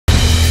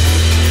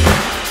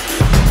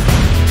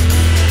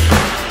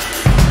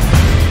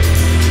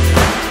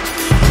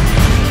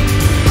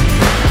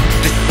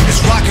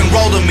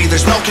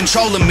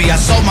controlling me. I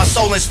sold my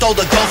soul and stole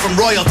the gold from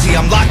royalty.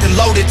 I'm locked and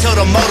loaded till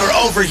the motor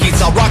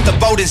overheats. I'll rock the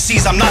boat in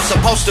seas I'm not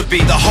supposed to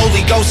be. The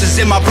Holy Ghost is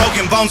in my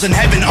broken bones, and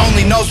heaven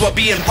only knows what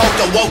being poked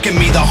awoke in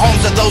me. The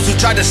homes of those who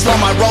tried to slow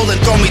my roll and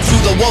throw me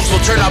through the wolves will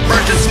turn out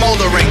burnt and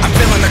smoldering. I'm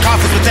filling the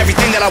coffins with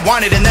everything that I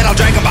wanted, and then I'll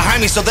drag them behind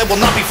me so they will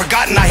not be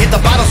forgotten. I hit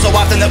the bottle so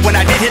often that when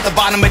I did hit the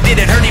bottom, it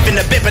didn't hurt even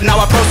a bit, but now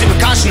I proceed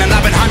with caution. And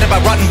I've been haunted by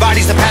rotten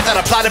bodies. The path that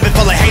I plotted been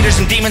full of haters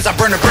and demons. I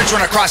burn a bridge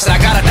when I cross it.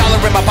 I got $1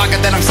 in my pocket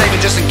that I'm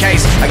saving just in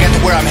case I get to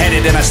where I'm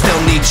headed and I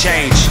still need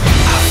change.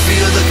 I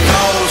feel the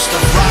ghost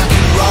of rock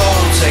and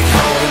roll take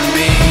hold of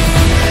me.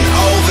 An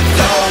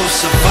overdose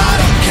of I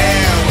don't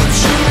care what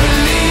you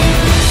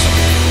believe.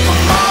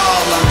 I'm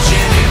all, I'm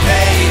Jimmy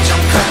Page,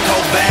 I'm Kurt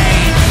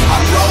Cobain,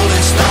 I'm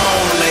Rolling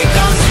Stone, lay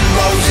guns and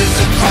roses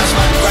across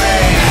my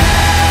grave.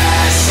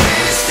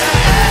 Ashes to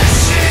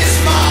ashes,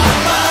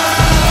 mama.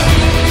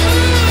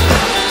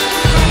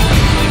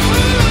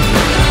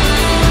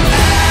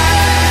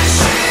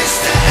 Ashes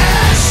to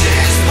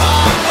ashes,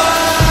 mama.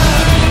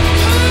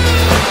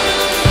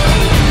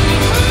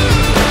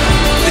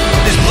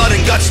 There's blood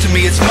and guts to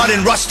me, it's mud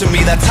and rust to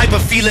me. That type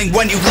of feeling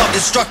when you love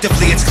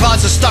destructively. Its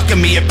claws are stuck in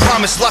me, it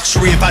promised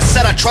luxury. If I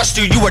said I trust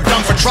you, you were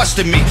dumb for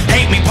trusting me.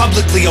 Hate me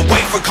publicly or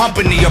wait for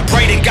company, or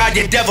pray to God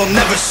your devil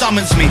never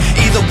summons me.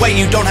 Either way,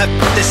 you don't have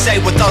to say.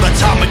 Without a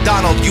Tom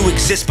MacDonald, you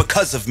exist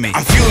because of me.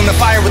 I'm fueling the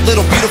fire with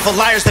little beautiful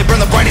liars. They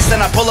burn the brightest, then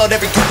I pull out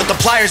every tooth with the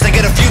pliers. They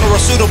get a funeral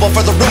suitable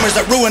for the rumors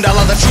that ruined all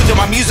of the truth in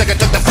my music. I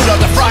took the food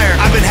out the fryer.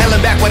 I've been held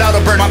back without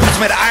a burn. My boots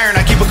made of iron.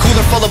 I keep a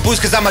cooler full of booze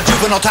cause I'm a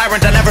juvenile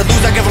tyrant. I never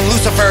lose, I give him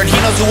Lucifer, and he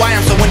knows who I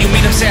am. So when you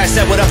meet him, say I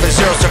said what up, there's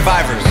 0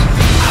 survivors.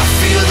 I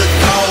feel the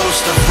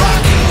ghost of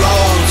rock and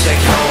roll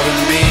take hold of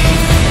me.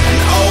 An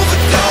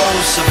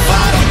overdose of